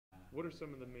What are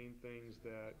some of the main things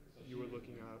that you are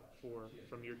looking out for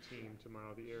from your team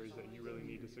tomorrow? The areas that you really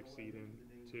need to succeed in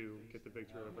to get the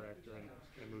victory over Akron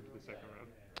and move to the second round.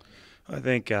 I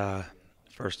think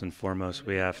first and foremost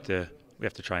we have to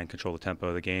try and control the tempo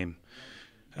of the game.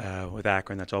 With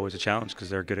Akron, that's always a challenge because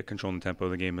they're good at controlling the tempo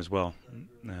of the game as well.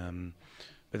 Um,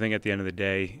 I think at the end of the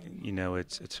day,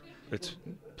 it's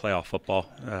playoff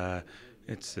football.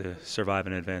 It's survive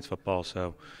and advance football.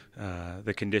 So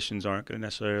the conditions aren't going to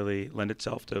necessarily lend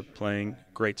itself to playing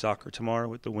great soccer tomorrow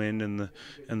with the wind and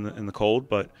the cold.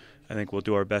 But I think we'll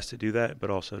do our best to do that, but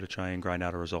also to try and grind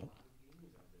out a result.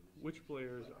 Which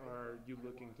players are you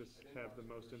looking to have the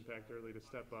most impact early to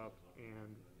step up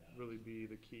and really be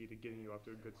the key to getting you off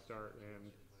to a good start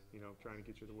and trying to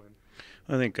get you the win?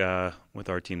 I think with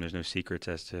our team, there's no secrets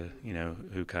as to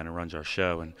who kind of runs our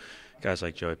show, and guys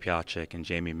like Joey Piacic and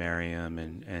Jamie Merriam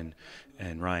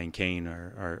and Ryan Kane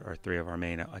are three of our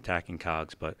main attacking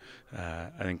cogs. But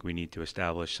I think we need to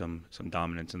establish some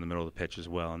dominance in the middle of the pitch as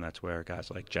well, and that's where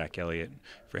guys like Jack Elliott,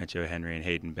 Francio Henry, and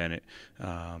Hayden Bennett,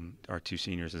 our two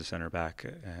seniors as a center back,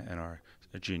 and our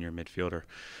a junior midfielder,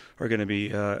 are going to be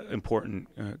important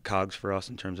cogs for us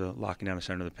in terms of locking down the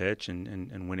center of the pitch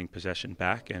and winning possession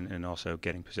back and also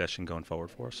getting possession going forward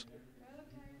for us.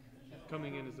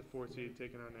 Coming in as the fourth seed,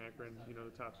 taking on Akron, the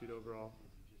top seed overall,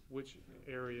 which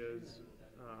areas,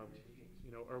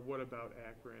 or what about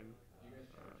Akron,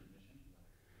 um,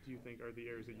 do you think are the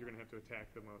areas that you're going to have to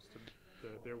attack the most?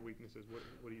 Their weaknesses,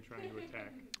 what are you trying to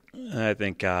attack? I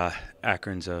think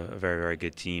Akron's a very, very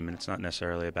good team, and it's not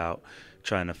necessarily about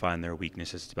trying to find their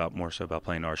weaknesses. It's about more so about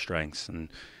playing our strengths. And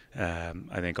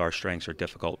I think our strengths are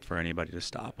difficult for anybody to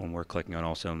stop. When we're clicking on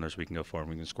all cylinders, we can go forward,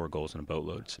 we can score goals in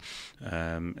boatloads.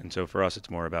 And so for us, it's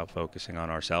more about focusing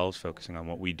on ourselves, focusing on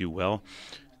what we do well.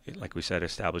 Like we said,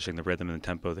 establishing the rhythm and the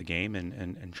tempo of the game,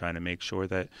 and trying to make sure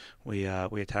that we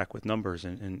attack with numbers,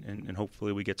 and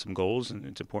hopefully we get some goals. And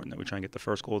it's important that we try and get the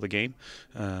first goal of the game.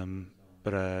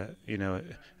 But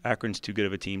Akron's too good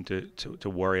of a team to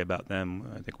worry about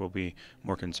them. I think we'll be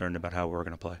more concerned about how we're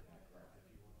going to play.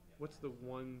 What's the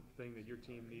one thing that your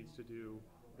team needs to do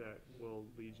that will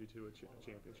lead you to a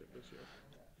championship this year?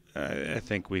 I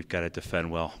think we've got to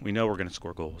defend well. We know we're going to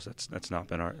score goals. That's not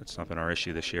been our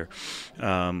issue this year.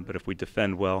 But if we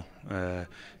defend well,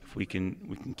 if we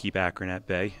can keep Akron at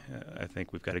bay, I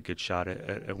think we've got a good shot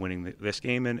at winning this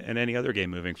game and any other game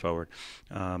moving forward.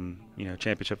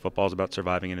 Championship football is about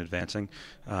surviving and advancing.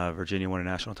 Virginia won a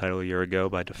national title a year ago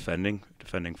by defending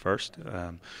first,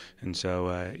 and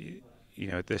so.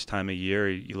 At this time of year,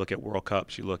 you look at World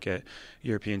Cups, you look at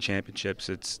European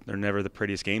Championships. They're never the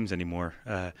prettiest games anymore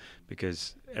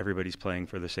because everybody's playing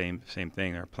for the same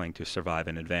thing. They're playing to survive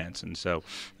and advance. And so,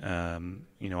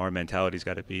 our mentality's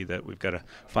got to be that we've got to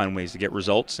find ways to get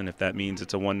results. And if that means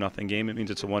it's a 1-0 game, it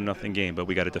means it's a 1-0 game. But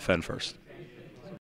we got to defend first.